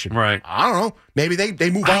quarterback position? Right. I don't know. Maybe they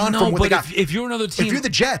move on from what they got. If you're another team. If you're the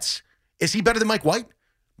Jets, is he better than Mike White?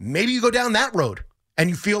 Maybe you go down that road and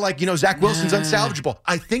you feel like, Zach Wilson's unsalvageable.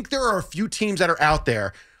 I think there are a few teams that are out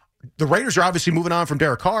there. The Raiders are obviously moving on from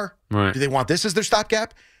Derek Carr. Right. Do they want this as their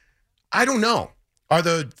stopgap? I don't know. Are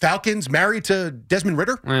the Falcons married to Desmond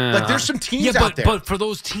Ridder? There's some teams out there. But for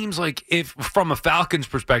those teams, if from a Falcons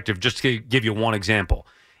perspective, just to give you one example,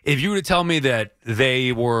 if you were to tell me that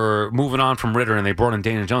they were moving on from Ridder and they brought in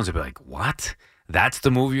Daniel Jones, I'd be like, what? That's the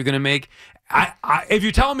move you're going to make? If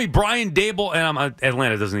you tell me Brian Dable, and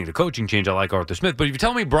Atlanta doesn't need a coaching change, I like Arthur Smith, but if you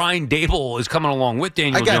tell me Brian Dable is coming along with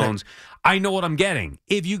Daniel Jones, I know what I'm getting.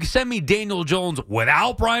 If you send me Daniel Jones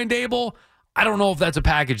without Brian Dable, I don't know if that's a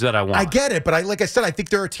package that I want. I get it, but like I said, I think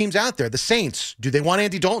there are teams out there. The Saints, do they want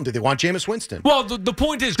Andy Dalton? Do they want Jameis Winston? Well, the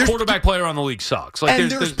point is quarterback player on the league sucks.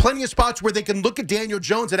 There's plenty of spots where they can look at Daniel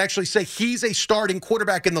Jones and actually say he's a starting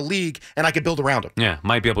quarterback in the league, and I could build around him. Yeah,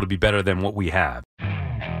 might be able to be better than what we have.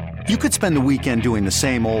 You could spend the weekend doing the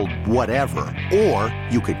same old whatever, or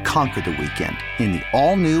you could conquer the weekend in the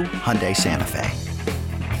all-new Hyundai Santa Fe.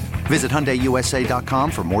 Visit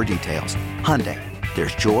HyundaiUSA.com for more details. Hyundai,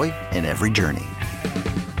 there's joy in every journey.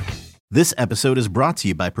 This episode is brought to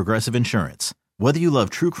you by Progressive Insurance. Whether you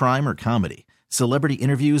love true crime or comedy, celebrity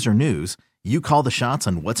interviews or news, you call the shots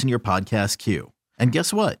on what's in your podcast queue. And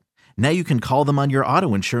guess what? Now you can call them on your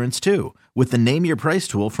auto insurance too with the Name Your Price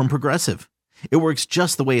tool from Progressive. It works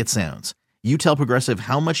just the way it sounds. You tell Progressive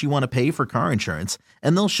how much you want to pay for car insurance,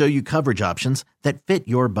 and they'll show you coverage options that fit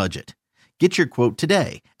your budget. Get your quote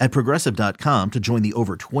today at Progressive.com to join the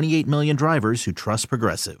over 28 million drivers who trust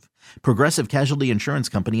Progressive. Progressive Casualty Insurance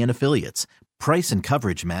Company and Affiliates. Price and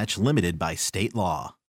coverage match limited by state law.